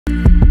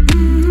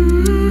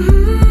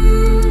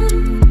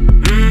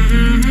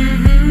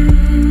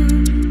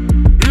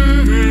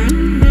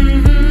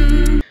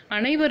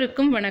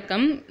அனைவருக்கும்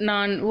வணக்கம்.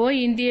 நான்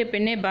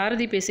இந்தியப்பெண்ணே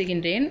பாரதி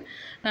பேசுகின்றேன்.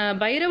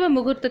 பைரவ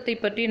முகூர்த்தத்தை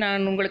பற்றி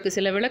நான் உங்களுக்கு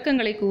சில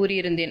விளக்கங்களை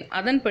கூறியிருந்தேன்.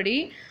 அதன்படி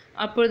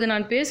அப்பொழுது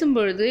நான்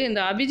பேசும்பொழுது இந்த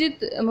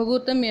அபிஜித்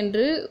முகூர்த்தம்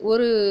என்று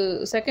ஒரு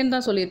செகண்ட்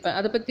தான் சொல்லியிருப்பேன்.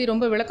 அதை பற்றி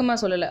ரொம்ப விளக்கமாக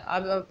சொல்லலை.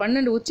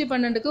 12 உச்சி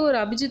 12க்கு ஒரு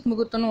அபிஜித்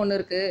முகூர்த்தம்னு ஒன்று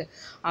இருக்குது,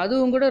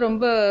 அதுவும் கூட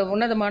ரொம்ப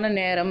உன்னதமான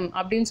நேரம்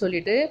அப்படின்னு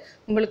சொல்லிட்டு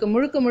உங்களுக்கு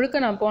முழுக்க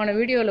நான் போன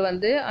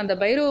வீடியோவில் அந்த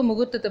பைரவ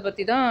முகூர்த்தத்தை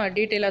பற்றி தான்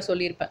டீட்டெயிலாக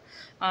சொல்லியிருப்பேன்.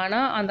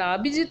 ஆனால் அந்த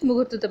அபிஜித்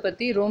முகூர்த்தத்தை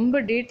பற்றி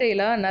ரொம்ப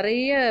டீட்டெயிலாக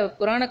நிறைய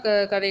புராண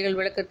கதைகள்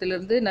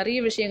விளக்கத்திலிருந்து நிறைய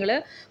விஷயங்களை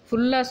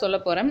ஃபுல்லாக சொல்ல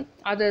போகிறேன்.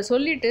 அதை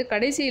சொல்லிவிட்டு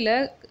கடைசியில்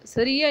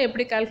சரியாக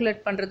எப்படி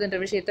கால்குலேட் பண்ணுறதுன்ற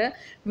விஷயத்த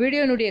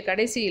வீடியோனுடைய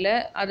கடைசியில்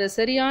அதை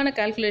சரியான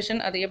கால்குலேஷன்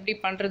அதை எப்படி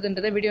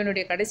பண்ணுறதுன்றதை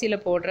வீடியோனுடைய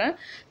கடைசியில் போடுறேன்.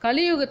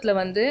 கலியுகத்தில்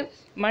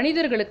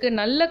மனிதர்களுக்கு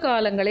நல்ல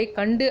காலங்களை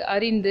கண்டு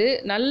அறிந்து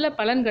நல்ல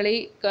பலன்களை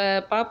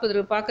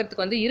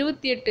பார்க்கறதுக்கு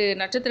 28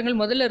 நட்சத்திரங்கள்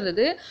முதல்ல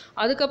இருந்தது.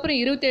 அதுக்கப்புறம்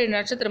 27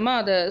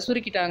 நட்சத்திரமாக அதை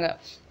சுருக்கிட்டாங்க.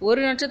 ஒரு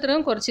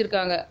நட்சத்திரம்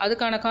குறைச்சிருக்காங்க.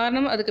 அதுக்கான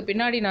காரணம் அதுக்கு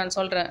பின்னாடி நான்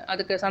சொல்கிறேன்.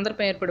 அதுக்கு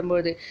சந்தர்ப்பம்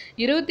ஏற்படும்போது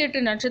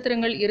 28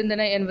 நட்சத்திரங்கள்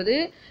இருந்தன என்பது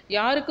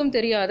யாருக்கும்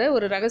தெரியாத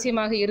ஒரு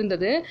ரகசியமாக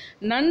இருந்தது.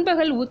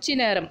 நண்பகல் உச்சி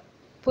நேரம்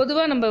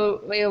பொதுவாக நம்ம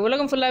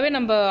உலகம் ஃபுல்லாகவே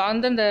நம்ம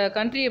அந்தந்த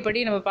கண்ட்ரியை படி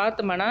நம்ம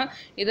பார்த்தோம்னா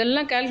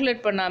இதெல்லாம்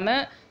கால்குலேட்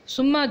பண்ணாமல்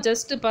சும்மா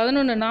ஜஸ்ட்டு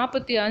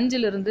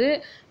 11:45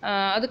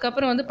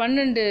 அதுக்கப்புறம்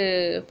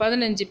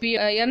 12:15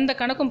 எந்த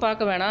கணக்கும்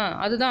பார்க்க வேணாம்,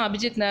 அதுதான்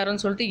அபிஜித்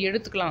நேரம்னு சொல்லிட்டு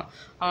எடுத்துக்கலாம்.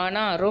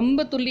 ஆனால்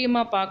ரொம்ப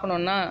துல்லியமாக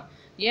பார்க்கணுன்னா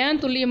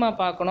ஏன்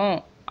துல்லியமாக பார்க்கணும்,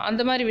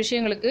 அந்த மாதிரி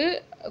விஷயங்களுக்கு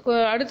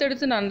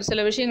அடுத்தடுத்து நான்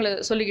சில விஷயங்களை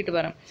சொல்லிக்கிட்டு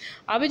வரேன்.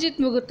 அபிஜித்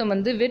முகூர்த்தம்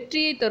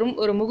வெற்றியை தரும்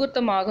ஒரு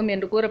முகூர்த்தம் ஆகும்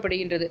என்று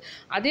கூறப்படுகின்றது.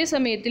 அதே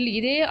சமயத்தில்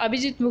இதே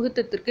அபிஜித்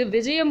முகூர்த்தத்திற்கு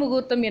விஜய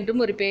முகூர்த்தம்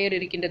என்றும் ஒரு பெயர்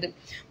இருக்கின்றது.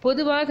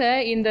 பொதுவாக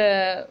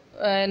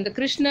இந்த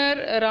கிருஷ்ணர்,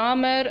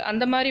 ராமர்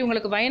அந்த மாதிரி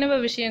உங்களுக்கு வைணவ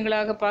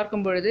விஷயங்களாக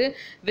பார்க்கும் பொழுது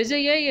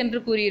விஜய என்று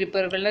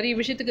கூறியிருப்பார்கள். நிறைய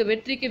விஷயத்துக்கு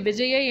வெற்றிக்கு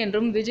விஜய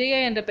என்றும் விஜய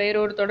என்ற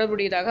பெயரோடு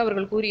தொடர்புடையதாக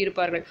அவர்கள்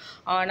கூறியிருப்பார்கள்.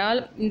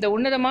 ஆனால் இந்த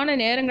உன்னதமான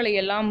நேரங்களை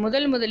எல்லாம்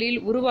முதலில்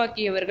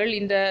உருவாக்கியவர்கள்,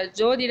 இந்த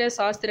ஜோதிட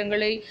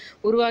சாஸ்திரங்களை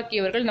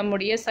உருவாக்கியவர்கள்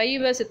நம்முடைய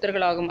சைவ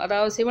சித்தர்களாகும்.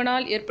 அதாவது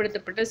சிவனால்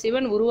ஏற்படுத்தப்பட்ட,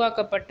 சிவன்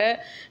உருவாக்கப்பட்ட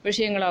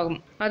விஷயங்களாகும்.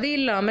 அது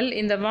இல்லாமல்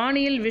இந்த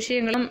வானியல்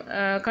விஷயங்களும்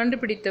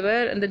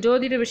கண்டுபிடித்தவர், இந்த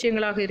ஜோதிட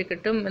விஷயங்களாக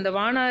இருக்கட்டும், இந்த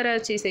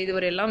வானாராய்ச்சி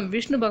செய்தவர் எல்லாம்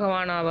விஷ்ணு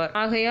பகவான் ஆவார்.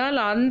 ஆகையால்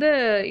அந்த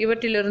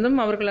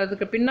இவற்றிலிருந்தும் அவர்கள்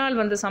அதுக்கு பின்னால்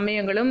வந்த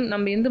சமயங்களும்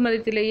நம் இந்து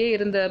மதத்திலேயே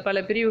இருந்த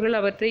பல பிரிவுகள்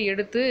அவற்றை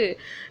எடுத்து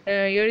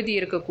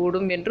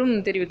எழுதியிருக்கக்கூடும் என்றும்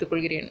தெரிவித்துக்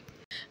கொள்கிறேன்.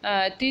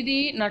 திதி,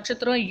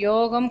 நட்சத்திரம்,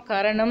 யோகம்,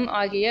 கரணம்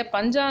ஆகிய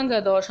பஞ்சாங்க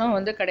தோஷம்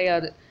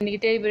கிடையாது.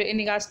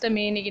 இன்னைக்கு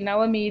அஷ்டமி, இன்னைக்கு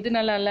நவமி, இது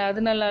நல்லா இல்லை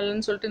அது நல்லா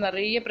இல்லைன்னு சொல்லிட்டு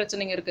நிறைய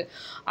பிரச்சனைங்க இருக்குது.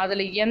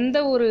 அதில் எந்த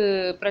ஒரு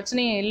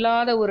பிரச்சனையும்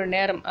இல்லாத ஒரு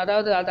நேரம்,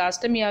 அதாவது அது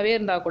அஷ்டமியாகவே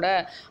இருந்தால் கூட,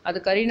 அது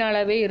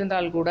கரிநாளாகவே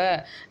இருந்தால் கூட,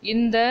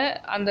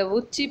 அந்த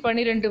உச்சி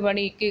 12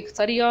 மணிக்கு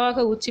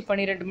சரியாக உச்சி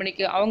 12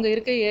 மணிக்கு அவங்க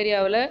இருக்க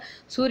ஏரியாவில்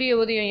சூரிய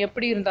உதயம்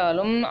எப்படி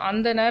இருந்தாலும்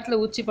அந்த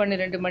நேரத்தில் உச்சி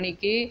 12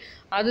 மணிக்கு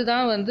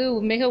அதுதான்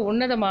மிக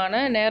உன்னதமான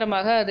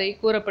நேரமாக அதை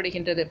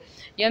கூறப்படுகின்றது.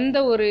 எந்த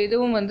ஒரு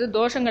இதுவும்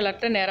தோஷங்கள்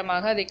அற்ற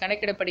நேரமாக அதை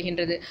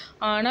கணக்கிடப்படுகின்றது.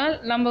 ஆனால்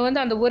நம்ம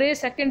அந்த ஒரே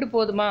செகண்ட்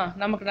போதுமா,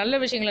 நமக்கு நல்ல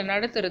விஷயங்களை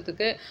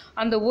நடத்துறதுக்கு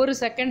அந்த ஒரு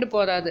செகண்ட்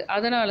போதாது.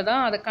 அதனால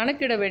தான் அதை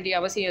கணக்கிட வேண்டிய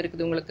அவசியம்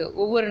இருக்குது. உங்களுக்கு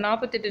ஒவ்வொரு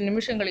 48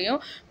 நிமிஷங்களையும்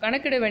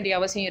கணக்கிட வேண்டிய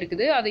அவசியம்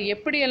இருக்குது. அதை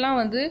எப்படியெல்லாம்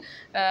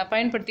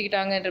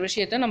பயன்படுத்திக்கிட்டாங்க என்ற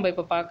விஷயத்தை நம்ம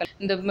இப்போ பார்க்கலாம்.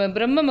 இந்த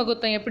பிரம்ம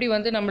முகூர்த்தம்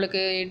எப்படி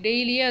நம்மளுக்கு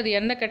டெய்லியே அது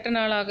என்ன கெட்ட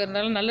நாளாக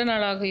இருந்தாலும் நல்ல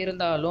நாளாக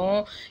இருந்தாலும்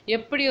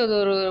எப்படி அது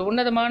ஒரு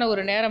உன்னதமான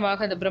ஒரு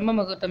நேரமாக அந்த பிரம்ம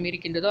முகூர்த்தம்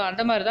இருக்கின்றதோ,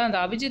 அந்த மாதிரி தான் அந்த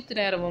அபிஜித்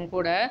நேரமும்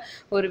கூட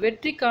ஒரு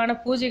வெற்றிக்கான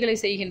பூஜைகளை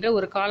செய்கின்ற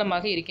ஒரு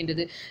காலமாக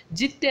இருக்கின்றது.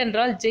 ஜித்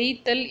என்றால்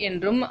ஜெயித்தல்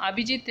என்றும்,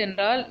 அபிஜித்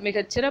என்றால்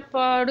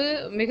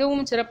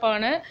மிகவும்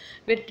சிறப்பான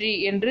வெற்றி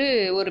என்று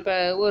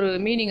ஒரு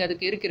மீனிங்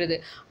அதுக்கு இருக்கிறது.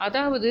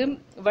 அதாவது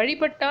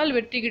வழிபட்டால்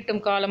வெற்றி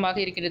கிட்டும் காலமாக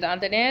இருக்கின்றது.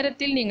 அந்த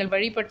நேரத்தில் நீங்கள்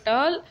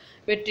வழிபட்டால்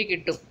வெற்றி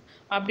கிட்டும்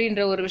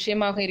அப்படின்ற ஒரு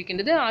விஷயமாக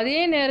இருக்கின்றது. அதே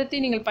நேரத்தை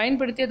நீங்கள்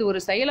பயன்படுத்தி அது ஒரு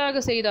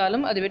செயலாக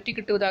செய்தாலும் அது வெற்றி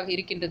கிட்டுவதாக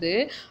இருக்கின்றது.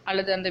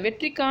 அல்லது அந்த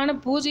வெற்றிக்கான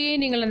பூஜையை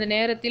நீங்கள் அந்த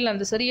நேரத்தில்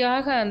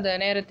சரியாக அந்த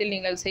நேரத்தில்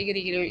நீங்கள்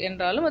செய்கிறீர்கள்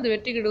என்றாலும் அது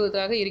வெற்றி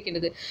கிட்டுவதாக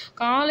இருக்கின்றது.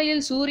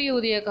 காலையில் சூரிய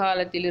உதய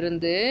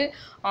காலத்திலிருந்து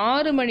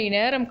 6 மணி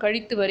நேரம்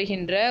கழித்து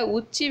வருகின்ற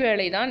உச்சி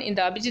வேளை தான் இந்த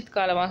அபிஜித்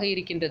காலமாக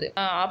இருக்கின்றது.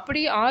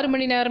 அப்படி 6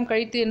 மணி நேரம்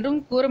கழித்து என்றும்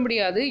கூற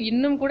முடியாது.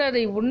 இன்னும் கூட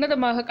அதை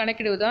உன்னதமாக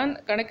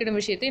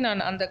கணக்கிடும் விஷயத்தை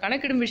நான் அந்த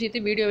கணக்கிடும்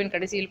விஷயத்தை வீடியோவின்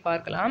கடைசியில்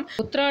பார்க்கலாம்.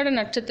 உத்திராட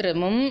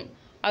நட்சத்திரமும்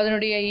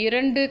அதனுடைய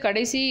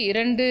கடைசி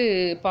 2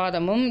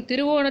 பாதமும்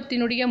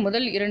திருவோணத்தினுடைய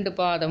முதல் 2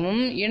 பாதமும்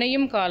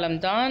இணையும்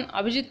காலம்தான்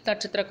அபிஜித்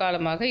நட்சத்திர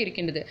காலமாக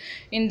இருக்கின்றது.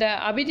 இந்த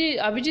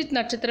அபிஜித்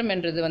நட்சத்திரம்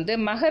என்றது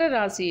மகர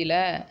ராசியில்,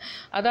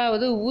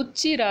 அதாவது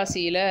உச்சி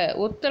ராசியில்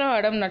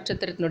உத்திராடம்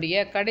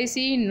நட்சத்திரத்தினுடைய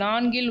கடைசி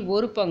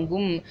 4/1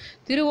 பங்கும்,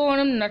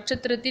 திருவோணம்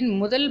நட்சத்திரத்தின்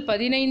முதல்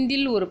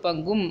 15 1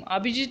 பங்கும்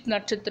அபிஜித்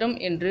நட்சத்திரம்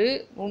என்று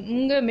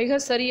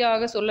மிக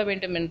சரியாக சொல்ல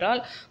வேண்டும்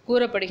என்றால்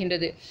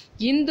கூறப்படுகின்றது.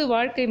 இந்து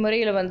வாழ்க்கை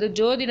முறையில்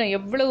ஜோதிடம்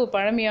எவ்வளவு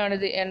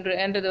பழமையானது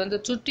என்றது வந்து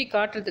சுட்டி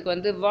காட்டுறதுக்கு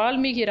வந்து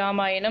வால்மீகி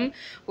ராமாயணம்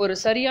ஒரு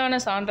சரியான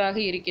சான்றாக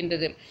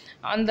இருக்கின்றது.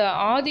 அந்த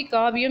ஆதி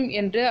காவியம்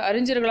என்று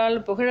அறிஞர்களால்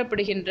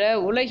புகழப்படுகின்ற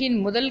உலகின்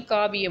முதல்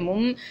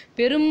காவியமும்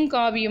பெரும்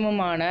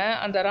காவியமுமான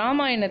அந்த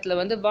ராமாயணத்தில்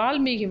வந்து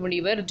வால்மீகி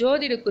முனிவர்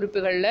ஜோதிட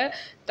குறிப்புகளில்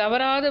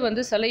தவறாத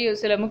வந்து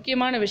சில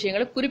முக்கியமான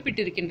விஷயங்களை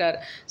குறிப்பிட்டிருக்கின்றார்.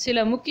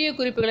 சில முக்கிய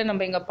குறிப்புகளை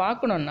நம்ம இங்கே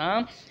பார்க்கணுன்னா,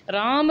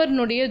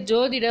 ராமர்னுடைய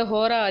ஜோதிட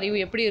ஹோரா அறிவு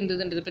எப்படி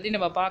இருந்ததுன்றதை பற்றி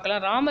நம்ம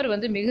பார்க்கலாம். ராமர்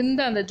வந்து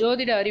மிகுந்த அந்த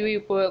ஜோதிட அறிவை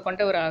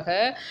கொண்டவராக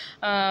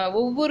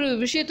ஒவ்வொரு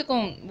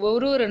விஷயத்துக்கும்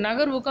ஒரு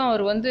நகர்வுக்கும்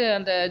அவர் வந்து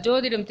அந்த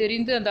ஜோதிடம்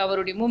தெரிந்து அந்த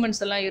அவருடைய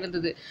மூமெண்ட்ஸ் எல்லாம்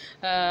இருந்தது.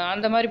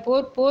 அந்த மாதிரி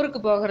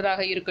போருக்கு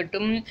போகிறதாக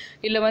இருக்கட்டும்,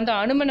 இல்லை வந்து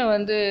அனுமனை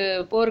வந்து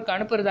போருக்கு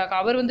அனுப்புறதாக,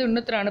 அவர் வந்து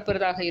இன்னொருத்தரை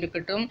அனுப்புறதாக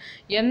இருக்கட்டும்,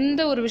 எந்த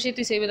ஒரு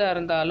விஷயத்தை செய்வதாக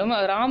இருந்தாலும்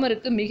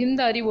ராமருக்கு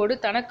மிகுந்த அறிவோடு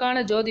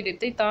தனக்கான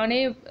ஜோதிடத்தை தானே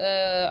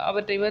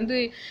அவற்றை வந்து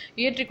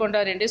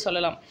இயற்றிக்கொண்டார் என்றே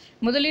சொல்லலாம்.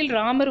 முதலில்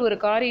ராமர் ஒரு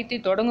காரியத்தை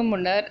தொடங்கும்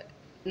முன்னர்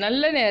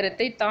நல்ல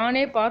நேரத்தை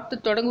தானே பார்த்து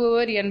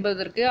தொடங்குபவர்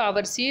என்பதற்கு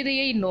அவர்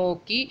சீதையை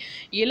நோக்கி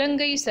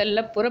இலங்கை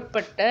செல்ல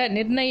புறப்பட்ட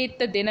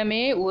நிர்ணயித்த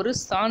தினமே ஒரு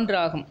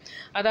சான்றாகும்.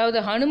 அதாவது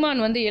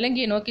ஹனுமான் வந்து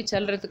இலங்கையை நோக்கி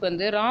செல்றதுக்கு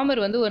வந்து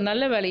ராமர் வந்து ஒரு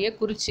நல்ல வேலையை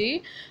குறித்து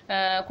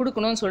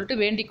கொடுக்கணும்னு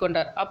சொல்லிட்டு வேண்டிக்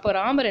கொண்டார். அப்போ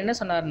ராமர் என்ன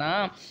சொன்னார்னா,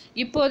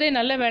 இப்போதே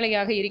நல்ல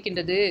வேலையாக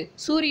இருக்கின்றது,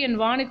 சூரியன்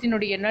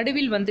வானத்தினுடைய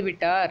நடுவில்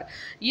வந்துவிட்டார்,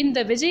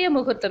 இந்த விஜய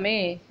முகூர்த்தமே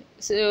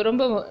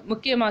ரொம்ப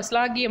முக்கியமாக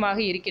ஸ்லாகியமாக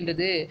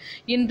இருக்கின்றது.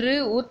 இன்று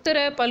உத்தர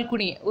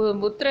பல்குனி,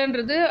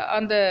 உத்தரன்றது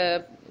அந்த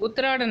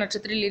உத்திராட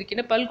நட்சத்திரத்தில்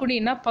இருக்கின்ற,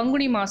 பல்குனின்னா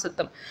பங்குனி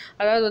மாசத்தம்.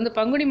 அதாவது வந்து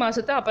பங்குனி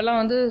மாசத்தை அப்போல்லாம்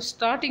வந்து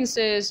ஸ்டார்டிங்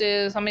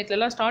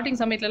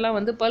சமயத்துலலாம்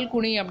வந்து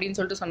பல்குனி அப்படின்னு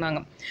சொல்லிட்டு சொன்னாங்க.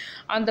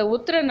 அந்த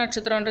உத்திர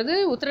நட்சத்திரன்றது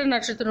உத்திர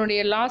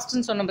நட்சத்திரனுடைய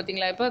லாஸ்ட்னு சொன்னோம்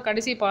பார்த்தீங்களா, இப்போ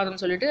கடைசி பாதம்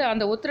சொல்லிட்டு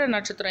அந்த உத்திர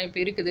நட்சத்திரம்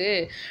இப்போ இருக்குது.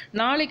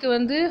 நாளைக்கு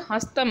வந்து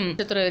ஹஸ்தம்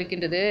நட்சத்திரம்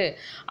இருக்கின்றது.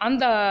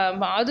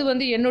 அது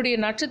வந்து என்னுடைய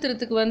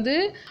நட்சத்திரத்துக்கு வந்து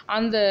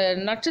அந்த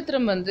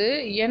நட்சத்திரம் வந்து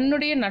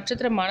என்னுடைய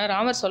நட்சத்திரமான,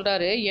 ராமர்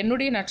சொல்றாரு,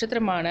 என்னுடைய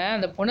நட்சத்திரமான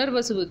அந்த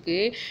புனர்வசுவுக்கு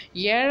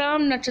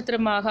 7ஆம்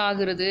நட்சத்திரமாக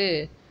ஆகிறது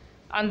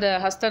அந்த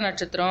ஹஸ்த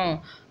நட்சத்திரம்.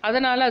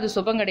 அதனால் அது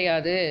சுபம்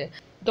கிடையாது.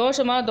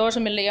 தோஷமா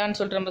தோஷம் இல்லையான்னு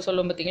சொல்லிட்டு நம்ம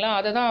சொல்லுவோம் பார்த்தீங்களா,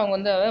 அதை தான் அவங்க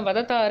வந்து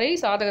வதத்தாரை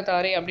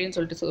சாதகத்தாரை அப்படின்னு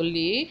சொல்லிட்டு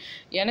சொல்லி,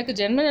 எனக்கு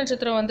ஜென்ம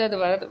நட்சத்திரம் வந்து அது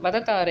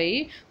வதத்தாரை,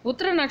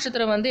 உத்திர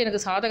நட்சத்திரம் வந்து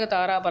எனக்கு சாதக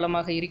தாரா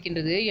பலமாக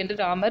இருக்கின்றது என்று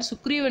ராமர்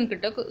சுக்ரீவன்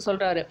கிட்ட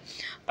சொல்கிறாரு.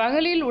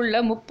 பகலில்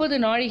உள்ள 30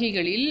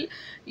 நாழிகைகளில்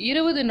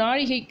 20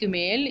 நாழிகைக்கு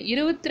மேல்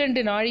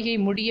 22 நாழிகை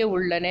முடிய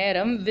உள்ள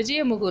நேரம்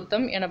விஜய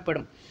முகூர்த்தம்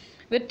எனப்படும்.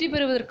 வெற்றி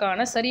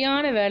பெறுவதற்கான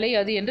சரியான வேலை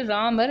அது என்று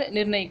ராமர்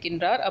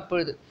நிர்ணயிக்கின்றார்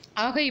அப்பொழுது.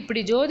 ஆக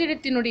இப்படி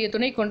ஜோதிடத்தினுடைய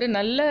துணை கொண்டு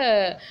நல்ல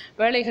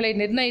வேலைகளை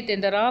நிர்ணயித்த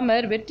இந்த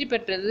ராமர் வெற்றி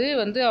பெற்றது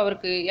வந்து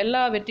அவருக்கு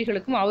எல்லா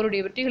வெற்றிகளுக்கும்,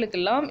 அவருடைய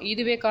வெற்றிகளுக்கெல்லாம்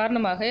இதுவே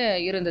காரணமாக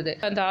இருந்தது.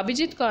 அந்த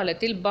அபிஜித்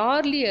காலத்தில்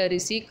பார்லி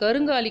அரிசி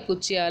கருங்காலி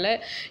குச்சியால்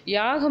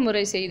யாக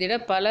முறை செய்திட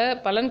பல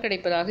பலன்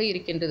கிடைப்பதாக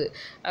இருக்கின்றது.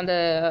 அந்த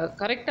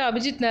கரெக்டாக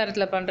அபிஜித்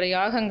நேரத்தில் பண்ணுற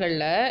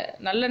யாகங்களில்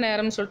நல்ல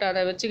நேரம்னு சொல்லிட்டு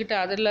அதை வச்சுக்கிட்டு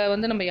அதில்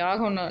வந்து நம்ம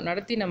யாகம்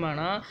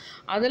நடத்தினோம்னா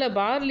அதில்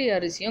பார்லி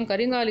அரிசியும்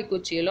கருங்காலி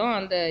குச்சியிலும்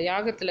அந்த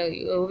யாகத்தில்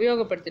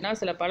உபயோகப்படுத்தினா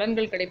சில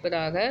பலன்கள் கிடைப்பதாக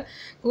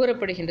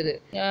கூறப்படுகின்றது.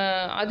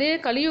 அதே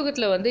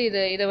கலியுகத்தில் வந்து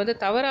இதை வந்து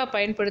தவறாக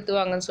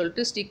பயன்படுத்துவாங்கன்னு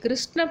சொல்லிட்டு ஸ்ரீ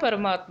கிருஷ்ண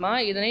பரமாத்மா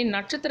இதனை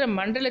நட்சத்திர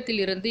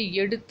மண்டலத்தில் இருந்து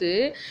எடுத்து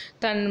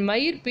தன்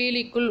மயிர்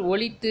பீலிக்குள்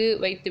ஒளித்து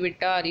வைத்து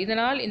விட்டார்.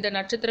 இதனால் இந்த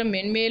நட்சத்திரம்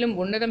மென்மேலும்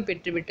உன்னதம்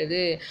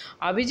பெற்றுவிட்டது.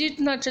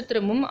 அபிஜித்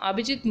நட்சத்திரமும்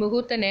அபிஜித்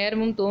முகூர்த்த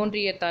நேரமும்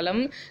தோன்றிய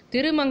தலம்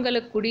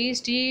திருமங்கலக்குடி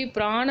ஸ்ரீ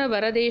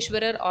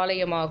பிராணவரதேஸ்வரர்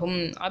ஆலயமாகும்.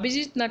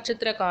 அபிஜித்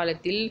நட்சத்திர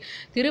காலத்தில்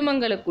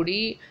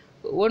திருமங்கலக்குடி,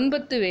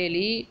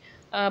 ஒன்பத்துவேலி,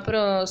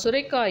 அப்புறம்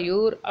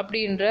சுரைக்காயூர்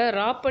அப்படின்ற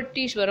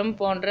ராப்பட்டீஸ்வரம்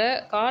போன்ற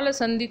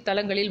காலசந்தி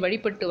தலங்களில்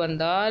வழிபட்டு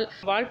வந்தால்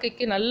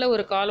வாழ்க்கைக்கு நல்ல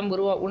ஒரு காலம்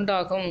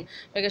உண்டாகும்,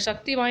 மிக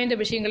சக்தி வாய்ந்த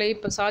விஷயங்களை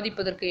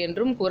சாதிப்பதற்கு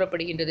என்றும்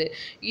கூறப்படுகின்றது.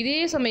 இதே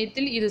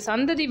சமயத்தில் இது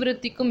சந்ததி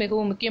விருத்திக்கும்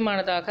மிகவும்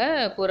முக்கியமானதாக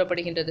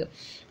கூறப்படுகின்றது.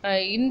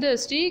 இந்த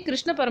ஸ்ரீ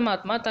கிருஷ்ண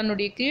பரமாத்மா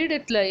தன்னுடைய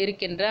கிரீடத்தில்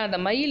இருக்கின்ற அந்த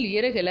மயில்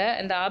இறகுல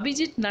இந்த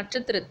அபிஜித்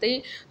நட்சத்திரத்தை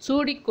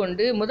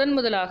சூடிக்கொண்டு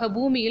முதலாக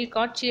பூமியில்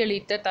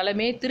காட்சியளித்த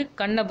தலமே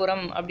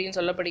திருக்கண்ணபுரம் அப்படின்னு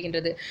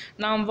சொல்லப்படுகின்றது.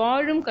 நாம்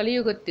வாழும்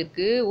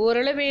கலியுகத்திற்கு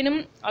ஓரளவேனும்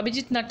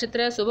அபிஜித்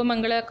நட்சத்திர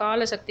சுபமங்கள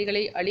கால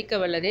சக்திகளை அளிக்க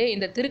வல்லதே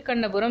இந்த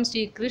திருக்கண்ணபுரம்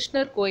ஸ்ரீ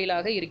கிருஷ்ணர்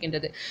கோயிலாக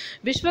இருக்கின்றது.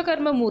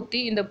 விஸ்வகர்ம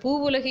மூர்த்தி இந்த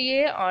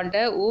பூவுலகையே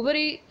ஆண்ட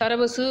உபரி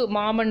தரவசு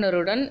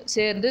மாமன்னருடன்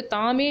சேர்ந்து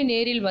தாமே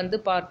நேரில் வந்து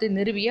பார்த்து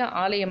நிறுவிய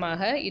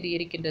ஆலயமாக இது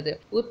இருக்கின்றது.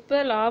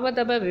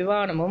 உத்பலாவதப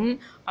விமானமும்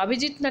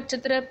அபிஜித்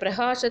நட்சத்திர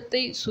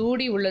பிரகாசத்தை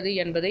சூடி உள்ளது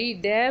என்பதை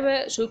தேவ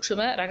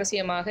சூக்ஷ்ம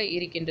ரகசியமாக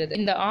இருக்கின்றது.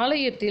 இந்த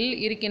ஆலயத்தில்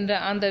இருக்கின்ற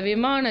அந்த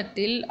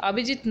விமானத்தில்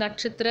அபிஜித்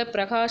நட்சத்திர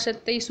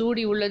பிரகாசத்தை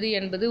சூடி உள்ளது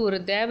என்பது ஒரு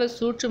தேவ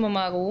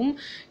சூட்சுமமாகவும்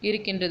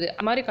இருக்கின்றது.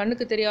 அது மாதிரி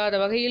கண்ணுக்கு தெரியாத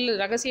வகையில்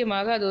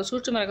ரகசியமாக, அது ஒரு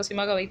சூட்சும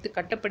ரகசியமாக வைத்து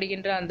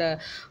கட்டப்படுகின்ற அந்த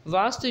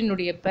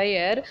வாஸ்துவினுடைய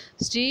பெயர்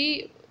ஸ்ரீ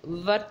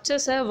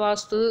வர்ச்சச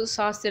வாஸ்து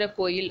சாஸ்திர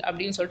கோயில்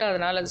அப்படின்னு சொல்லிட்டு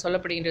அதனால் அது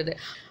சொல்லப்படுகின்றது.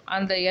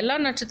 அந்த எல்லா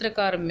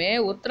நட்சத்திரக்காருமே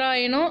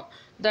உத்தராயணம்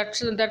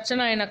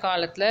தட்சணாயன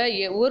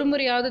காலத்தில் ஒரு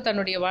முறையாவது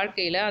தன்னுடைய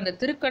வாழ்க்கையில் அந்த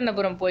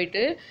திருக்கண்ணபுரம்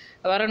போயிட்டு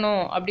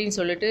வரணும் அப்படின்னு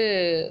சொல்லிட்டு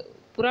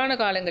புராண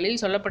காலங்களில்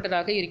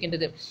சொல்லப்பட்டதாக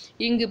இருக்கின்றது.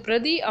 இங்கு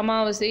பிரதி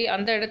அமாவாசை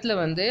அந்த இடத்துல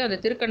வந்து அந்த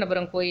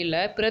திருக்கண்ணபுரம்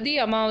கோயிலில் பிரதி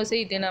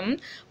அமாவாசை தினம்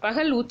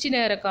பகல் உச்சி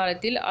நேர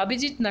காலத்தில்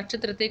அபிஜித்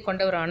நட்சத்திரத்தை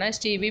கொண்டவரான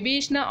ஸ்ரீ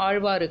விபீஷ்ண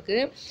ஆழ்வாருக்கு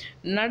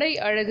நடை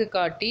அழகு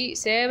காட்டி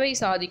சேவை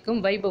சாதிக்கும்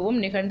வைபவம்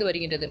நிகழ்ந்து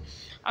வருகின்றது.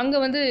 அங்கே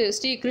வந்து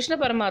ஸ்ரீ கிருஷ்ண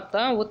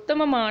பரமாத்மா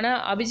உத்தமமான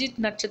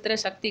அபிஜித் நட்சத்திர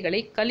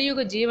சக்திகளை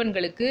கலியுக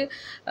ஜீவன்களுக்கு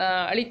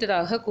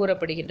அளித்ததாக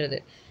கூறப்படுகின்றது.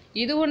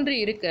 இது ஒன்று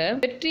இருக்க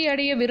வெற்றி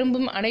அடைய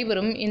விரும்பும்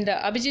அனைவரும் இந்த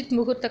அபிஜித்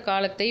முகூர்த்த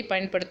காலத்தை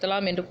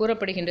பயன்படுத்தலாம் என்று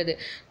கூறப்படுகின்றது.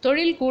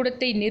 தொழில்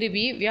கூடத்தை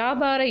நிறுவி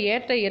வியாபார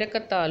ஏற்ற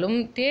இறக்கத்தாலும்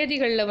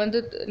தேதிகளில்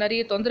வந்து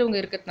நிறைய தொந்தரவுங்க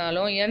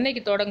இருக்கிறதுனாலும்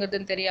என்னைக்கு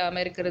தொடங்குதுன்னு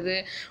தெரியாமல் இருக்கிறது,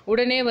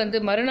 உடனே வந்து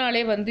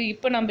மறுநாளே வந்து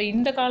இப்போ நம்ம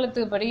இந்த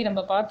காலத்து படி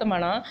நம்ம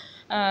பார்த்தோம்னா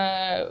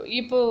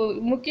இப்போது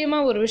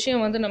முக்கியமாக ஒரு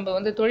விஷயம் வந்து நம்ம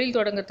வந்து தொழில்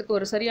தொடங்கிறதுக்கு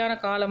ஒரு சரியான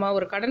காலமாக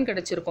ஒரு கடன்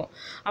கிடச்சிருக்கும்.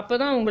 அப்போ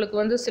தான் உங்களுக்கு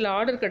வந்து சில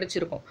ஆர்டர்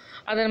கிடச்சிருக்கும்.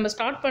 அதை நம்ம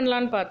ஸ்டார்ட்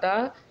பண்ணலான்னு பார்த்தா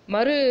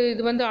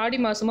இது வந்து ஆடி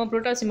மாதமோ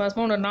புரட்டாசி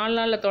மாதமோ ஒரு 4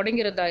 நாளில்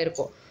தொடங்கிறதா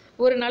இருக்கும்.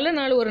 ஒரு நல்ல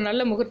நாள் ஒரு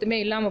நல்ல முகூர்த்தமே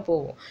இல்லாமல்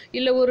போகும்.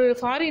 இல்லை ஒரு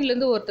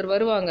ஃபாரின்லேருந்து ஒருத்தர்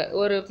வருவாங்க,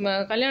 ஒரு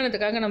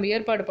கல்யாணத்துக்காக நம்ம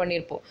ஏற்பாடு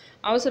பண்ணியிருப்போம்,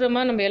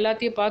 அவசரமாக நம்ம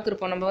எல்லாத்தையும்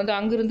பார்த்துருப்போம், நம்ம வந்து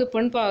அங்கேருந்து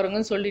பெண்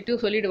பாருங்கன்னு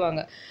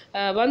சொல்லிடுவாங்க.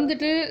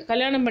 வந்துட்டு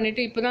கல்யாணம்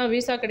பண்ணிவிட்டு இப்போ தான்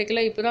வீசா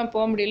கிடைக்கல, இப்போ தான்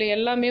போக முடியல,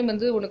 எல்லாமே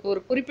வந்து உனக்கு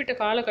ஒரு குறிப்பிட்ட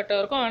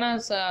காலகட்டம் இருக்கும்.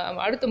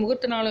 ஆனால் அடுத்த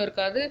முகூர்த்த நாளும்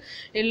இருக்காது,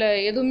 இல்லை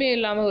எதுவுமே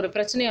இல்லாமல் ஒரு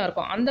பிரச்சனையாக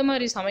இருக்கும். அந்த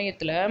மாதிரி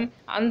சமயத்தில்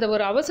அந்த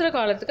ஒரு அவசர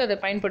காலத்துக்கு அதை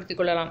பயன்படுத்தி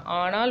கொள்ளலாம்.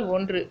 ஆனால்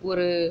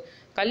ஒரு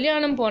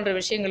கல்யாணம் போன்ற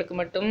விஷயங்களுக்கு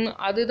மட்டும்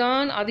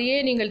அதையே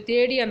நீங்கள்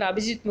தேடி அந்த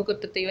அபிஜித்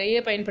முகூர்த்தத்தையே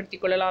பயன்படுத்தி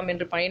கொள்ளலாம்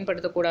என்று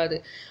பயன்படுத்தக்கூடாது.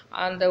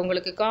 அந்த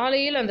உங்களுக்கு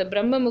காலையில் அந்த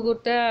பிரம்ம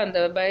முகூர்த்த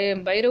அந்த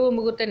பைரவ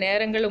முகூர்த்த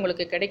நேரங்கள்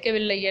உங்களுக்கு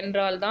கிடைக்கவில்லை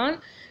என்றால்தான்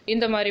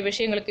இந்த மாதிரி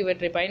விஷயங்களுக்கு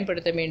இவற்றை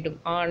பயன்படுத்த வேண்டும்.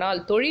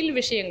 ஆனால் தொழில்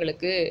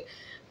விஷயங்களுக்கு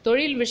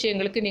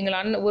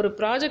நீங்கள் ஒரு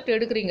ப்ராஜெக்ட்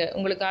எடுக்கிறீங்க,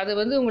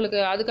 உங்களுக்கு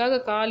அதுக்காக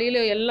காலையில்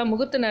எல்லாம்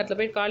முகூர்த்த நேரத்தில்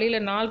போயிட்டு காலையில்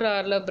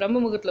 4:30 பிரம்ம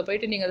முகூர்த்தத்தில்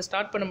போயிட்டு நீங்கள் அதை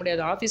ஸ்டார்ட் பண்ண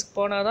முடியாது. ஆஃபீஸ்க்கு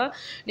போனால் தான்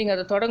நீங்கள்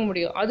அதை தொடங்க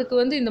முடியும். அதுக்கு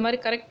வந்து இந்த மாதிரி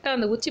கரெக்டாக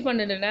அந்த உச்சி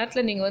 12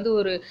 நேரத்தில் நீங்கள் வந்து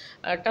ஒரு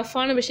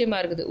டஃப்பான விஷயமா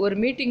இருக்குது. ஒரு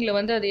மீட்டிங்கில்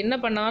வந்து அது என்ன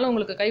பண்ணாலும்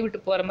உங்களுக்கு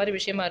கைவிட்டு போகிற மாதிரி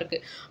விஷயமா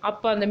இருக்குது.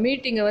 அப்போ அந்த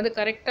மீட்டிங்கை வந்து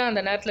கரெக்டாக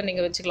அந்த நேரத்தில்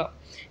நீங்கள் வச்சுக்கலாம்.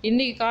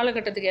 இன்றைக்கி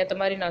காலகட்டத்துக்கு ஏற்ற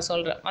மாதிரி நான்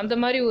சொல்கிறேன். அந்த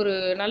மாதிரி ஒரு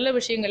நல்ல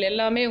விஷயங்கள்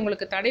எல்லாமே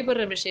உங்களுக்கு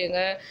தடைபடுற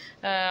விஷயங்கள்,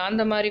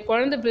 அந்த மாதிரி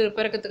குழந்தை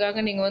பிறக்கிறதுக்காக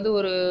நீங்கள் வந்து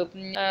ஒரு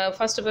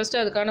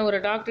ஃபஸ்ட்டு அதுக்கான ஒரு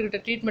டாக்டர்கிட்ட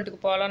ட்ரீட்மெண்ட்டுக்கு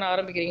போகலான்னு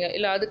ஆரம்பிக்கிறீங்க,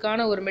 இல்லை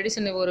அதுக்கான ஒரு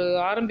மெடிசன் ஒரு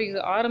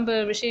ஆரம்ப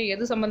விஷயம்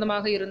எது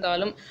சம்மந்தமாக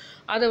இருந்தாலும்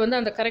அதை வந்து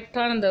அந்த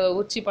கரெக்டான அந்த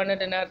உச்சி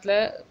 12 நேரத்தில்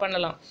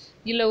பண்ணலாம்.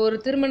 இல்லை ஒரு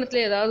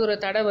திருமணத்தில் ஏதாவது ஒரு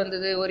தடை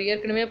வந்தது, ஒரு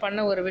ஏற்கனவே பண்ண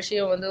ஒரு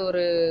விஷயம் வந்து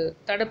ஒரு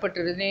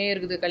தடைப்பட்டுதுனே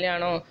இருக்குது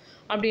கல்யாணம்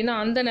அப்படின்னா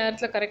அந்த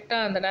நேரத்தில்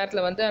கரெக்டாக அந்த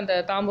நேரத்தில் வந்து அந்த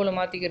தாம்பூலம்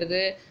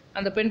மாற்றிக்கிறது,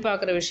 அந்த பெண்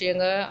பார்க்குற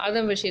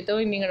அதன்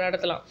விஷயத்தையும் நீங்கள்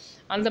நடத்தலாம்.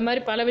 அந்த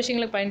மாதிரி பல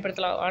விஷயங்களுக்கு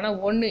பயன்படுத்தலாம்.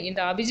 ஆனால்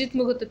இந்த அபிஜித்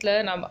முகூர்த்தத்தில்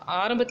நாம்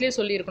ஆரம்பத்திலே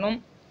சொல்லியிருக்கணும்,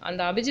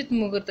 அந்த அபிஜித்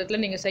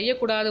முகூர்த்தத்தில் நீங்கள்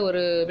செய்யக்கூடாத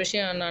ஒரு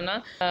விஷயம் என்னன்னா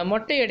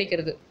மொட்டை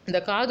அடிக்கிறது. இந்த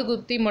காது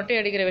குத்தி மொட்டை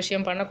அடிக்கிற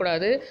விஷயம்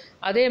பண்ணக்கூடாது.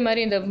 அதே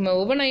மாதிரி இந்த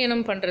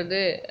உபநயனம் பண்ணுறது,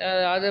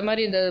 அதே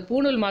மாதிரி இந்த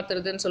பூணூல்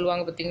மாற்றுறதுன்னு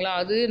சொல்லுவாங்க பார்த்தீங்களா,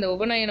 அது இந்த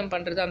உபநயனம்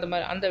பண்ணுறது,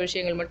 அந்த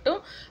விஷயங்கள் மட்டும்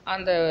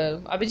அந்த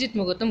அபிஜித்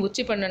முகூர்த்தம்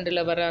உச்சி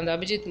 12 வர அந்த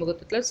அபிஜித்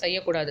முகூர்த்தத்தில்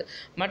செய்யக்கூடாது.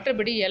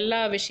 மற்றபடி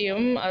எல்லா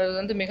விஷயமும் அது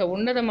வந்து மிக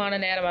உன்னதமான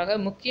நேரமாக,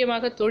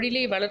 முக்கியமாக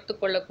தொழிலை வளர்த்து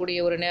கொள்ளக்கூடிய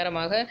ஒரு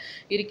நேரமாக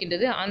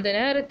இருக்கின்றது. அந்த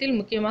நேரத்தில்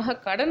முக்கியமாக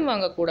கடன்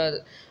வாங்கக்கூடாது.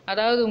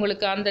 அதாவது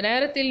உங்களுக்கு அந்த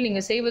நேரத்தில்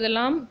நீங்கள்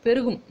செய்வதெல்லாம்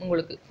பெருகும்.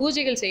 உங்களுக்கு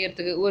பூஜைகள்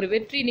செய்யறதுக்கு ஒரு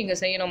வெற்றி நீங்கள்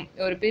செய்யணும்,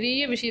 ஒரு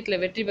பெரிய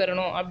விஷயத்தில் வெற்றி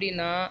பெறணும்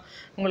அப்படின்னா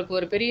உங்களுக்கு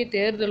ஒரு பெரிய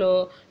தேர்தலோ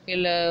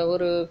இல்லை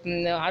ஒரு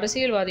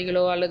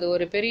அரசியல்வாதிகளோ அல்லது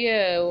ஒரு பெரிய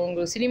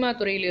உங்கள் சினிமா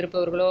துறையில்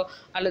இருப்பவர்களோ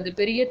அல்லது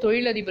பெரிய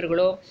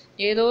தொழிலதிபர்களோ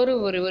ஏதோ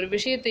ஒரு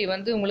விஷயத்தை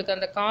வந்து உங்களுக்கு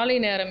அந்த காலை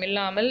நேரம்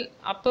இல்லாமல்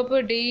அப்பப்போ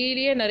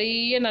டெய்லியே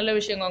நிறைய நல்ல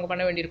விஷயங்கள் அவங்க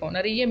பண்ண வேண்டியிருக்கும்,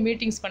 நிறைய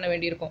மீட்டிங்ஸ் பண்ண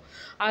வேண்டியிருக்கும்.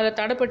 அதில்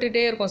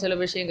தடைப்பட்டுகிட்டே இருக்கும் சில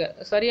விஷயங்கள்,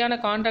 சரியான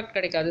கான்ட்ராக்ட்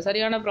கிடைக்காது,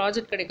 சரியான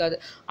ப்ராஜெக்ட் கிடைக்காது.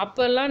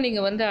 அப்போல்லாம்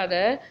நீங்கள் வந்து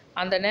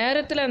அந்த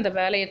நேரத்தில் அந்த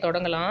வேலையை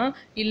தொடங்கலாம்,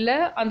 இல்லை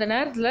அந்த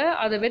நேரத்தில்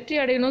அதை வெற்றி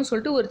அடையணும்னு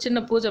சொல்லிட்டு ஒரு சின்ன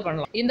பூஜை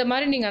பண்ணலாம். இந்த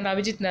மாதிரி நீங்கள் அந்த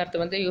அபிஜித்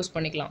நேரத்தை வந்து யூஸ்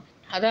பண்ணிக்கலாம்.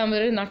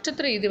 அதாவது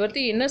நட்சத்திரம் இது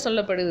பற்றி என்ன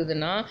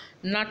சொல்லப்படுதுன்னா,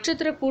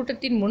 நட்சத்திர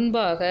கூட்டத்தின்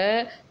முன்பாக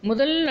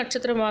முதல்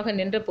நட்சத்திரமாக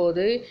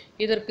நின்றபோது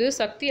இதற்கு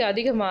சக்தி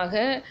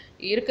அதிகமாக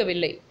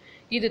இருக்கவில்லை.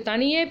 இது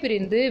தனியே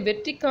பிரிந்து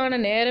வெற்றிக்கான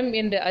நேரம்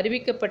என்று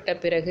அறிவிக்கப்பட்ட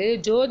பிறகு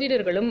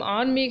ஜோதிடர்களும்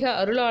ஆன்மீக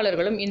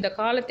அருளாளர்களும் இந்த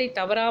காலத்தை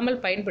தவறாமல்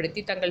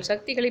பயன்படுத்தி தங்கள்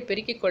சக்திகளை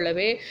பெருக்கிக்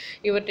கொள்ளவே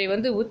இவற்றை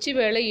வந்து உச்சி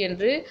வேளை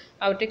என்று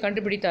அவற்றை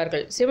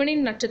கண்டுபிடித்தார்கள்.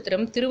 சிவனின்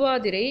நட்சத்திரம்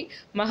திருவாதிரை,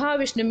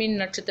 மகாவிஷ்ணுவின்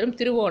நட்சத்திரம்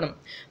திருவோணம்,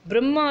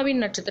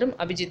 பிரம்மாவின் நட்சத்திரம்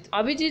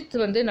அபிஜித்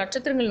வந்து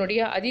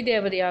நட்சத்திரங்களுடைய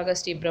அதிதேவதையாக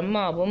ஸ்ரீ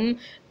பிரம்மாவும்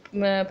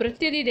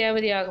பிரத்யதி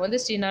தேவதையாக வந்து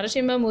ஸ்ரீ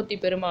நரசிம்மமூர்த்தி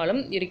பெருமாளும்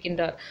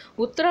இருக்கின்றார்.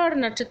 உத்திராட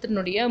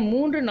நட்சத்திரனுடைய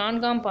 3,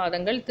 4ஆம்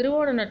பாதங்கள்,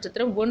 திருவோண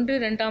நட்சத்திரம் 1,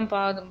 2ஆம்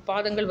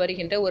பாதங்கள்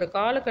வருகின்ற ஒரு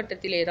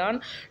காலகட்டத்திலே தான்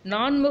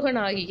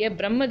நான்முகனாகிய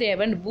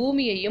பிரம்மதேவன்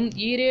பூமியையும்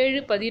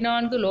 7,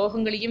 14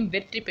 லோகங்களையும்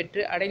வெற்றி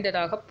பெற்று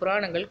அடைந்ததாக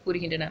புராணங்கள்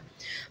கூறுகின்றன.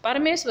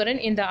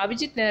 பரமேஸ்வரன் இந்த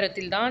அபிஜித்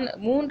நேரத்தில் தான்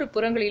 3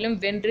 புறங்களிலும்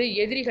வென்று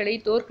எதிரிகளை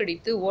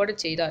தோற்கடித்து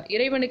ஓடச் செய்தார்.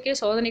 இறைவனுக்கே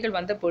சோதனைகள்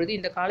வந்த பொழுது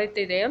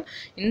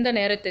இந்த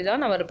நேரத்தை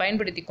தான் அவர்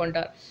பயன்படுத்தி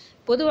கொண்டார்.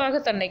 பொதுவாக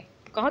தன்னை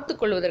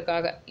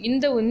காத்துக்கொள்வதற்காக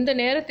இந்த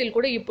நேரத்தில்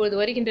கூட இப்பொழுது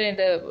வருகின்ற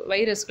இந்த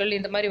வைரஸ்கள்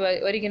இந்த மாதிரி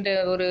வருகின்ற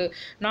ஒரு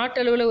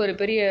நாட்டளவில் ஒரு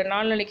பெரிய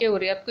நாள்நிலைக்கே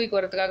ஒரு எர்த்குயிக்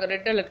வரதுக்காக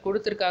ரெட் அலர்ட்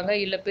கொடுத்துருக்காங்க,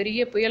 இல்லை பெரிய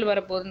புயல்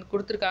வரப்போகுதுன்னு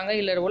கொடுத்துருக்காங்க,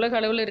 இல்லை உலக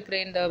அளவில் இருக்கிற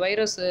இந்த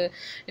வைரஸ்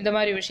இந்த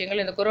மாதிரி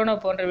விஷயங்கள், இந்த கொரோனா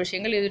போன்ற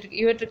விஷயங்கள்,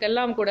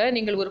 இவற்றுக்கெல்லாம் கூட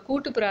நீங்கள் ஒரு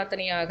கூட்டு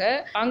பிரார்த்தனையாக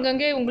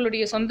அங்கங்கே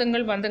உங்களுடைய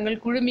சொந்தங்கள் பந்தங்கள்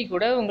குழுமி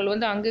கூட உங்கள்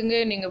வந்து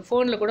அங்கங்கே நீங்கள்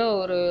ஃபோனில் கூட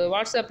ஒரு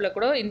வாட்ஸ்அப்பில்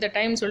கூட இந்த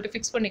டைம் சொல்லிட்டு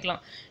ஃபிக்ஸ்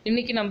பண்ணிக்கலாம்.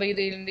 இன்றைக்கி நம்ம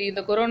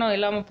இந்த கொரோனா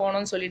இல்லாமல்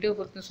போனோம்னு சொல்லிட்டு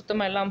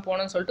சுத்தமாக இல்லாமல்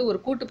போனோம்னு சொல்லிட்டு ஒரு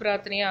கூட்டு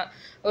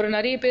பிரார்த்தனையாக ஒரு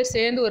நிறைய பேர்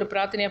சேர்ந்து ஒரு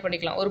பிரார்த்தனையாக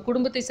பண்ணிக்கலாம். ஒரு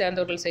குடும்பத்தை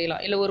சேர்ந்தவர்கள்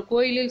செய்யலாம், இல்லை ஒரு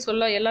கோயிலில்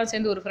எல்லாம்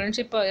சேர்ந்து ஒரு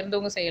ஃப்ரெண்ட்ஷிப்பாக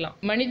இருந்தவங்க செய்யலாம்.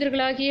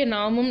 மனிதர்களாகிய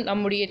நாமும்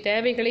நம்முடைய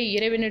தேவைகளை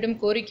இறைவனிடம்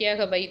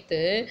கோரிக்கையாக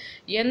வைத்து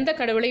எந்த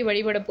கடவுளை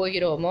வழிபட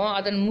போகிறோமோ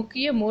அதன்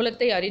முக்கிய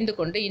மூலத்தை அறிந்து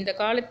கொண்டு இந்த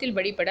காலத்தில்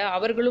வழிபட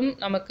அவர்களும்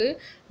நமக்கு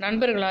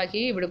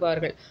நண்பர்களாகி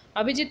விடுவார்கள்.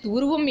 அபிஜித்,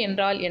 உருவம்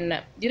என்றால் என்ன?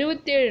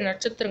 27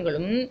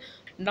 நட்சத்திரங்களும்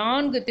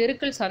 4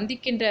 தெருக்கள்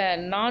சந்திக்கின்ற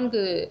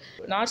 4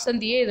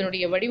 நாற்சந்தியே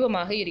இதனுடைய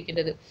வடிவமாக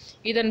இருக்கின்றது.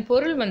 இதன்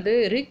பொருள் வந்து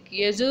ரிக்,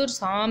 யஜுர்,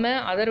 சாம,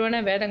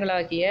 அதர்வன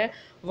வேதங்களாகிய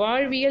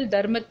வாழ்வியல்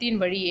தர்மத்தின்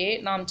வழியே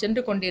நாம்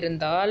சென்று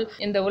கொண்டிருந்தால்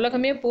இந்த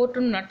உலகமே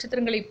போற்றும்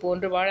நட்சத்திரங்களைப்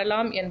போன்று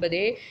வாழலாம்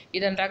என்பதே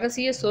இதன்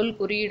ரகசிய சொல்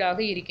குறியீடாக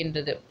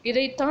இருக்கின்றது.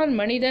 இதைத்தான்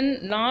மனிதன்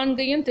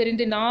 4ஐயும்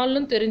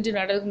தெரிஞ்சு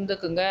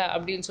நடந்துக்குங்க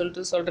அப்படின்னு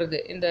சொல்றது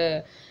இந்த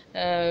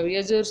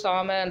யஜுர்,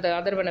 சாம, அந்த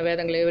அதர்வன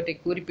வேதங்களை இவற்றை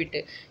குறிப்பிட்டு.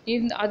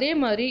 அதே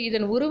மாதிரி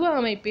இதன் உருவ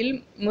அமைப்பில்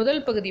முதல்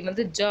பகுதி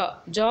வந்து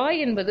ஜா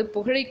என்பது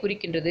புகழை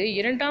குறிக்கின்றது,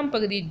 2ஆம்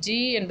பகுதி ஜி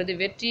என்பது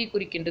வெற்றியை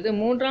குறிக்கின்றது,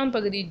 3ஆம்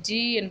பகுதி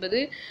ஜி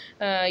என்பது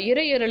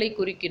இறையறலை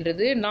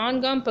குறிக்கின்றது,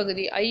 4ஆம்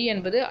பகுதி ஐ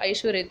என்பது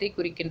ஐஸ்வர்யத்தை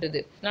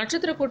குறிக்கின்றது.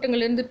 நட்சத்திர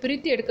கூட்டங்களிலிருந்து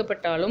பிரித்து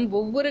எடுக்கப்பட்டாலும்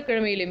ஒவ்வொரு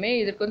கிழமையிலுமே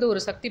இதற்கு வந்து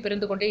ஒரு சக்தி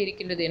பிறந்து கொண்டே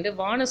இருக்கின்றது என்று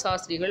வான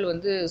சாஸ்திரிகள்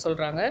வந்து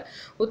சொல்றாங்க.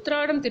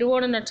 உத்திராடம்,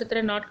 திருவோண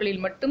நட்சத்திர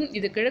நாட்களில் மட்டும்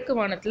இது கிழக்கு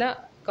வானத்தில்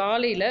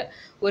காலையில்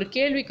ஒரு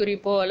கேள்விக்குறி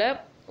போல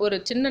ஒரு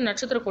சின்ன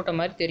நட்சத்திர கூட்டம்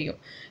மாதிரி தெரியும்.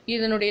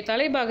 இதனுடைய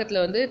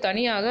தலைபாகத்தில் வந்து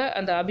தனியாக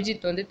அந்த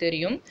அபிஜித் வந்து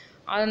தெரியும்.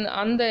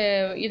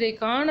 இதை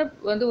காண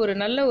வந்து ஒரு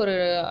நல்ல ஒரு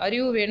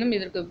அறிவு வேணும்,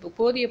 இதற்கு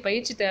போதிய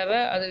பயிற்சி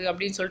தேவை அது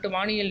அப்படின்னு சொல்லிட்டு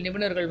வானியல்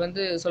நிபுணர்கள்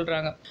வந்து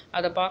சொல்கிறாங்க.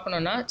 அதை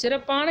பார்க்கணுன்னா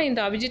சிறப்பான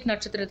இந்த அபிஜித்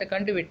நட்சத்திரத்தை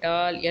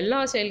கண்டுவிட்டால்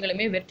எல்லா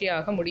செயல்களுமே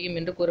வெற்றியாக முடியும்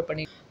என்று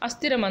கூறப்படி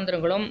அஸ்திர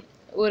மந்திரங்களும்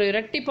ஒரு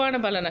இரட்டிப்பான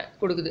பலனை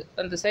கொடுக்குது.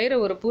 அந்த செய்கிற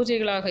ஒரு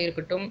பூஜைகளாக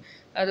இருக்கட்டும்,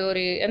 அது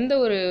எந்த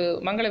ஒரு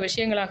மங்கள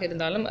விஷயங்களாக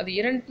இருந்தாலும் அது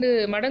 2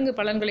 மடங்கு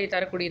பலன்களை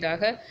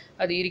தரக்கூடியதாக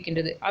அது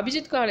இருக்கின்றது.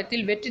 அபிஜித்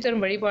காலத்தில் வெற்றி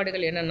தரும்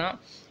வழிபாடுகள் என்னென்னா,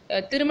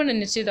 திருமண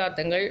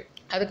நிச்சயதார்த்தங்கள்,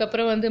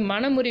 அதுக்கப்புறம் வந்து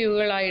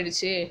மனமுறிவுகள்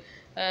ஆயிடுச்சு,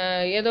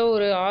 ஏதோ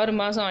ஒரு 6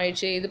 மாதம்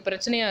ஆயிடுச்சு, இது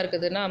பிரச்சனையாக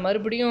இருக்குதுன்னா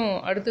மறுபடியும்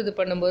அடுத்தது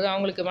பண்ணும்போது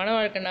அவங்களுக்கு மன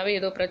வாழ்க்கைனாவே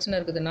ஏதோ பிரச்சனை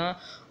இருக்குதுன்னா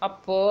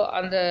அப்போது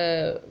அந்த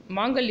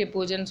மாங்கல்ய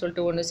பூஜைன்னு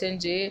சொல்லிட்டு ஒன்று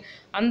செஞ்சு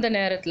அந்த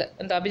நேரத்தில்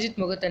அந்த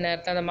அபிஜித் முகூர்த்த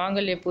நேரத்தில் அந்த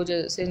மாங்கல்ய பூஜை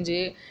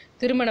செஞ்சு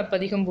திருமண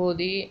பதிகம்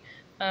போதி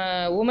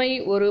உமை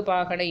ஒரு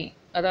பாகனை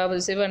அதாவது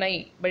சிவனை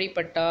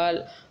வழிபட்டால்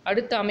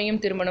அடுத்து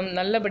அமையும் திருமணம்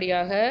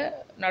நல்லபடியாக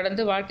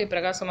நடந்து வாழ்க்கை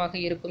பிரகாசமாக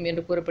இருக்கும்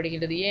என்று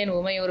கூறப்படுகின்றது. ஏன்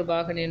உமை ஒரு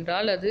பாகன்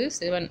என்றால் அது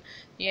சிவன்.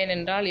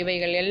 ஏனென்றால்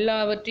இவைகள்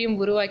எல்லாவற்றையும்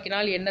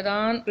உருவாக்கினால்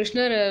என்னதான்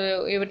கிருஷ்ணர்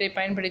இவற்றை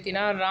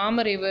பயன்படுத்தினார்,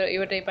 ராமர்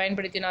இவற்றை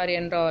பயன்படுத்தினார்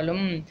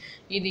என்றாலும்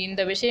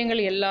இந்த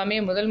விஷயங்கள் எல்லாமே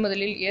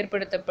முதலில்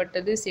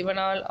ஏற்படுத்தப்பட்டது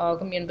சிவனால்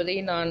ஆகும் என்பதை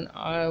நான்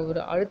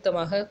ஒரு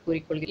அழுத்தமாக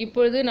கூறிக்கொள்கிறேன்.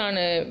 இப்பொழுது நான்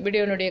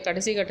வீடியோனுடைய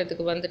கடைசி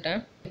கட்டத்துக்கு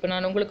வந்துட்டேன். இப்போ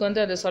நான் உங்களுக்கு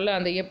வந்து அதை சொல்ல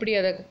அந்த எப்படி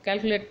அதை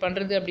கால்குலேட்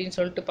பண்ணுறது அப்படின்னு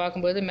சொல்லிட்டு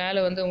பார்க்கும்போது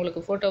மேலே வந்து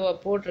உங்களுக்கு ஃபோட்டோவாக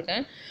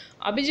போட்டிருக்கேன்.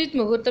 அபிஜித்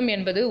முகூர்த்தம்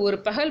என்பது ஒரு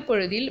பகல்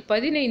பொழுதில்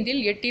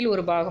 15இல் 8இல்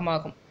ஒரு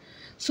பாகமாகும்.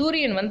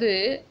 சூரியன் வந்து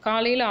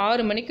காலையில்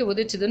 6 மணிக்கு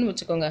உதிச்சுதுன்னு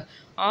வச்சுக்கோங்க.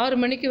 6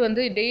 மணிக்கு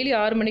வந்து டெய்லி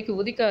 6 மணிக்கு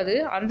உதிக்காது,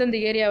 அந்தந்த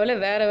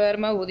ஏரியாவில்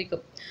வேறமாக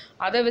உதிக்கும்.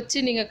 அதை வச்சு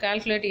நீங்கள்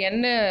கால்குலேட்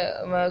என்ன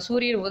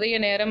சூரியன் உதய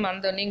நேரம்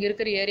நீங்கள்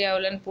இருக்கிற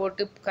ஏரியாவில்னு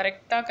போட்டு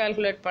கரெக்டாக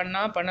கால்குலேட்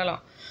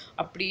பண்ணலாம்.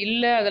 அப்படி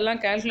இல்லை,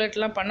 அதெல்லாம்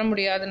கால்குலேட்லாம் பண்ண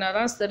முடியாதுன்னா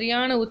தான்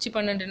சரியான உச்சி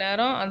 12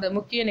 நேரம் அந்த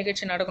முக்கிய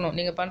நிகழ்ச்சி நடக்கணும்.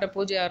 நீங்கள் பண்ணுற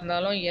பூஜையாக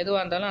இருந்தாலும்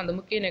எதுவாக இருந்தாலும் அந்த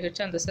முக்கிய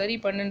நிகழ்ச்சி அந்த சரி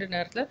 12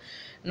 நேரத்தில்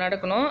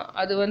நடக்கணும்.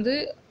 அது வந்து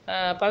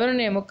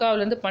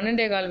 11:45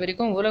 12:15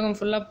 வரைக்கும் உலகம்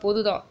ஃபுல்லாக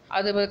பொது தான்.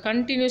 அது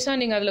கண்டினியூஸாக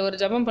நீங்கள் அதில் ஒரு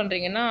ஜபம்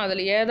பண்ணுறீங்கன்னா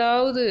அதில்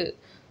ஏதாவது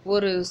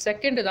ஒரு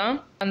செகண்டு தான்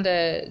அந்த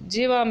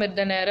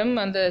ஜீவாமிர்த நேரம்,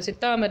 அந்த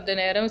சித்தாமிர்த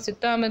நேரம்,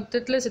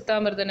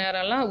 சித்தாமிர்த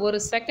நேரம்லாம் ஒரு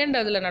செகண்ட்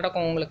அதில்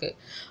நடக்கும் உங்களுக்கு.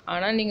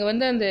 ஆனால் நீங்கள்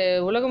வந்து அந்த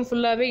உலகம்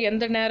ஃபுல்லாகவே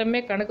எந்த நேரமே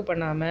கணக்கு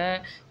பண்ணாமல்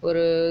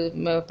ஒரு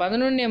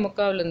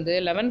 11:45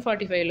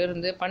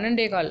 11:45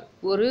 12:15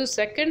 ஒரு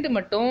செகண்டு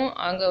மட்டும்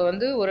அங்கே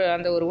வந்து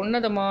அந்த ஒரு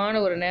உன்னதமான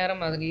ஒரு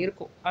நேரம் அதுக்கு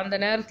இருக்கும். அந்த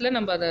நேரத்தில்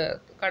நம்ம அதை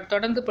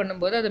தொடர்ந்து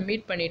பண்ணும்போது அதை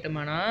மீட்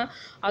பண்ணிட்டோம்னா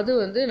அது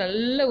வந்து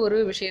நல்ல ஒரு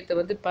விஷயத்தை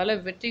வந்து பல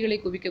வெற்றிகளை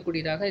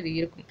குவிக்கக்கூடியதாக இது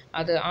இருக்கும்.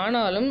 அது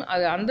ஆனாலும்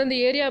அது அந்தந்த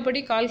ஏரியா படி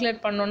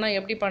கால்குலேட் பண்ணோன்னா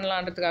எப்படி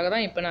பண்ணலான்றதுக்காக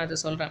தான் இப்போ நான் அதை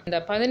சொல்கிறேன். இந்த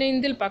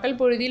 15இல் பகல்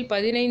பொழுதில்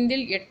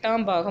 15இல்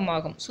 8ஆம் பாகம்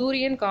ஆகும்.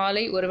 சூரியன்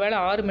காலை ஒருவேளை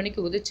 6 மணிக்கு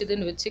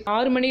உதிச்சுதுன்னு வச்சு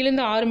 6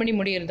 மணிலேருந்து 6 மணி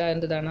முடியறதா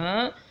இருந்ததுன்னா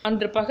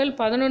அன்று பகல்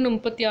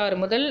 11:36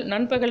 முதல்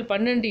நண்பகல்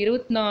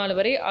 12:24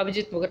 வரை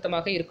அபிஜித்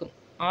முகூர்த்தமாக இருக்கும்.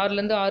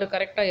 6லேருந்து 6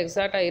 கரெக்டாக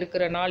எக்ஸாக்டாக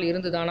இருக்கிற நாள்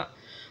இருந்துதானா.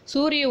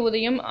 சூரிய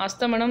உதயம்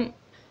அஸ்தமனம்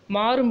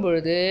மாறும்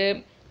பொழுது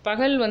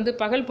பகல்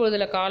பகல்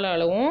பொழுதில் கால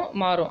அளவும்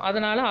மாறும்.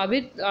 அதனால்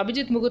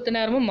அபிஜித் முகூர்த்த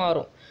நேரமும்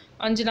மாறும்.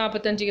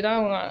 5:45க்கு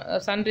தான்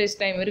சன்ரைஸ்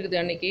டைம் இருக்குது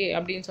அன்றைக்கி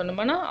அப்படின்னு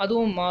சொன்னோம்னா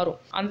அதுவும் மாறும்.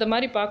 அந்த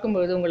மாதிரி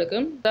பார்க்கும்பொழுது உங்களுக்கு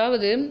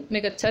அதாவது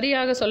மிக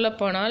சரியாக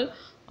சொல்லப்போனால்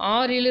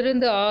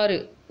 6லிருந்து 6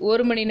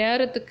 1 மணி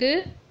நேரத்துக்கு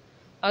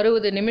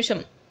 60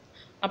 நிமிஷம்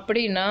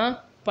அப்படின்னா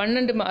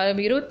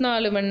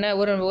 24 மணி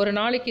நேரம். ஒரு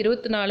நாளைக்கு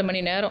 24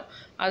 மணி நேரம்.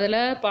 அதில்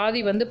பாதி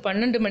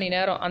 12 மணி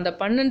நேரம். அந்த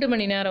 12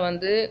 மணி நேரம்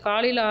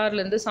காலையில்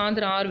 6லேருந்து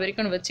சாயந்தரம் 6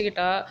 வரைக்கும்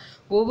வச்சுக்கிட்டா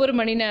ஒவ்வொரு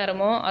மணி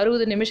நேரமும்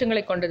 60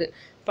 நிமிஷங்களை கொண்டது.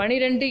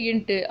 12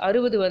 ×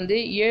 60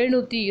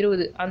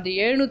 720. அந்த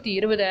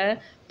 720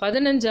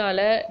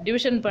 15ஆல்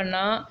டிவிஷன்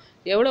பண்ணால்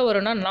எவ்வளோ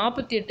வரும்னா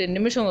 48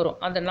 நிமிஷம் வரும்.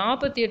 அந்த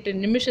 48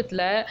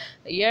 நிமிஷத்தில்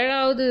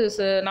 7வது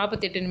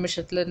 48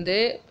 நிமிஷத்துலேருந்து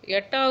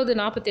 8வது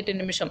 48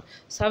 நிமிஷம்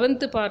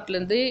 7th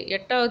பார்ட்லேருந்து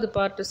 8வது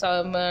பார்ட்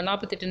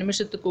 48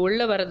 நிமிஷத்துக்கு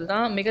உள்ளே வர்றது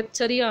தான்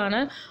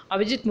மிகச்சரியான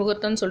அபிஜித்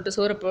முகூர்த்தம்னு சொல்லிட்டு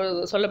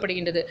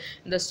சொல்லப்படுகின்றது.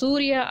 இந்த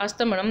சூரிய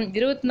அஸ்தமனம்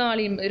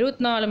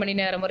 24 மணி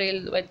நேர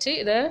முறையில் வச்சு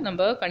இதை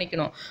நம்ம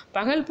கணிக்கணும்.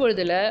 பகல்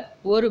பொழுதில்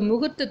ஒரு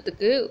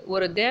முகூர்த்தத்துக்கு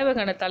ஒரு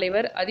தேவகண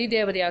தலைவர்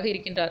அதிதேவதையாக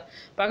இருக்கின்றார்.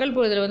 பகல்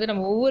பொழுதில்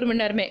நம்ம ஒவ்வொரு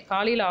மணி நேரமே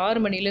காலையில் 6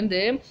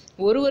 மணிலேருந்து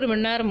ஒரு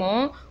மணி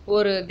நேரமும்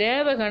ஒரு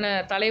தேவகண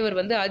தலைவர்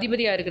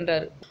அதிபதியாக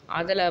இருக்கின்றார்.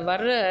 அதில்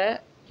வர்ற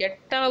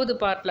 8வது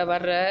பார்ட்டில்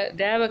வர்ற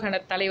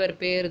தேவகண தலைவர்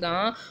பேர்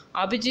தான்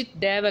அபிஜித்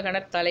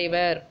தேவகண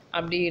தலைவர்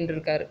அப்படின்னு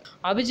இருக்காரு.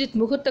 அபிஜித்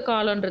முகூர்த்த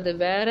காலன்றது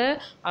வேற,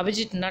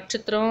 அபிஜித்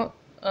நட்சத்திரம்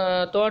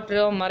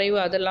தோற்றம் மறைவு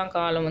அதெல்லாம்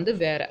காலம்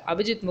வேறு.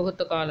 அபிஜித்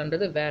முகூர்த்த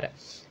காலன்றது வேறு.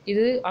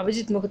 இது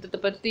அபிஜித் முகூர்த்தத்தை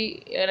பற்றி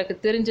எனக்கு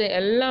தெரிஞ்ச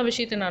எல்லா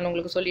விஷயத்தையும் நான்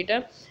உங்களுக்கு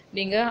சொல்லிட்டேன்.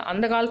 நீங்கள்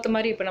அந்த காலத்து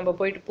மாதிரி இப்போ நம்ம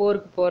போயிட்டு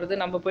போருக்கு போகிறது,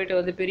 நம்ம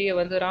போயிட்டு பெரிய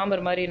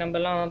ராமர் மாதிரி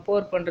நம்மலாம்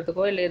போர்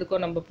பண்ணுறதுக்கோ இல்லை எதுக்கோ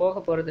நம்ம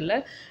போக போகிறதில்ல.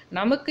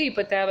 நமக்கு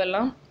இப்போ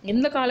தேவையெல்லாம்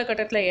இந்த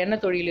காலகட்டத்தில் என்ன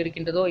தொழில்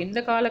இருக்கின்றதோ,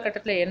 இந்த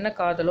காலகட்டத்தில் என்ன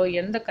காதலோ,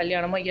 எந்த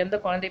கல்யாணமோ, எந்த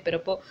குழந்தை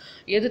பிறப்போ,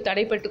 எது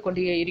தடைப்பட்டு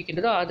கொண்டு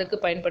இருக்கின்றதோ அதுக்கு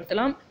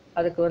பயன்படுத்தலாம்.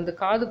 அதுக்கு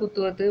காது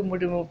குத்துவது,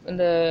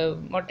 இந்த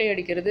மொட்டை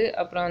அடிக்கிறது,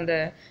 அப்புறம் அந்த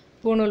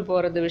பூணூல்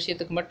போகிறது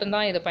விஷயத்துக்கு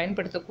மட்டும்தான் இதை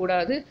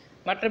பயன்படுத்தக்கூடாது.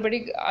 மற்றபடி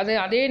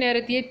அதே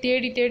நேரத்தையே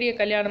தேடிய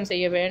கல்யாணம்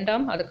செய்ய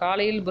வேண்டாம். அது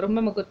காலையில்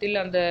பிரம்ம முகூர்த்தத்தில்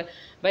அந்த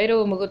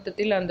பைரவ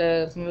முகூர்த்தத்தில் அந்த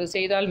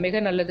செய்தால் மிக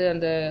நல்லது.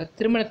 அந்த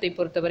திருமணத்தை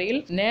பொறுத்தவரையில்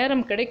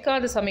நேரம்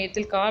கிடைக்காத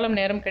சமயத்தில், காலம்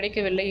நேரம்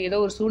கிடைக்கவில்லை, ஏதோ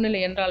ஒரு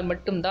சூழ்நிலை என்றால்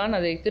மட்டும்தான்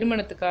அதை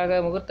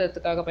திருமணத்துக்காக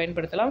முகூர்த்தத்துக்காக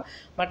பயன்படுத்தலாம்.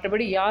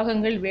 மற்றபடி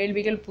யாகங்கள்,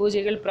 வேள்விகள்,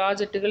 பூஜைகள்,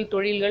 ப்ராஜெக்டுகள்,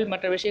 தொழில்கள்,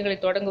 மற்ற விஷயங்களை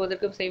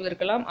தொடங்குவதற்கு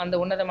செய்வதற்கெல்லாம் அந்த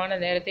உன்னதமான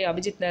நேரத்தை,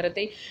 அபிஜித்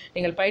நேரத்தை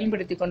நீங்கள்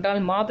பயன்படுத்தி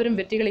கொண்டால் மாபெரும்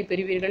வெற்றிகளை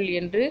பெறுவீர்கள்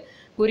என்று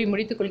கூறி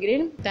முடித்துக்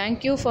கொள்கிறேன்.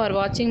 தேங்க்யூ ஃபார்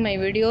வாட்சிங் மை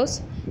வீடியோஸ்.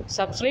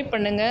 சப்ஸ்கிரைப்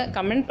பண்ணுங்கள்,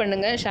 கமெண்ட்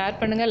பண்ணுங்கள், ஷேர்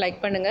பண்ணுங்கள்,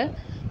 லைக் பண்ணுங்கள்.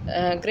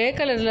 கிரே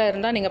கலரில்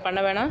இருந்தால் நீங்கள் பண்ண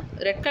வேணாம்.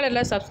 ரெட்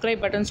கலரில்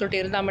சப்ஸ்கிரைப் பட்டன்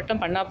சொல்லிட்டு இருந்தால்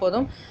மட்டும் பண்ணால்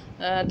போதும்.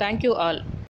 Thank you all.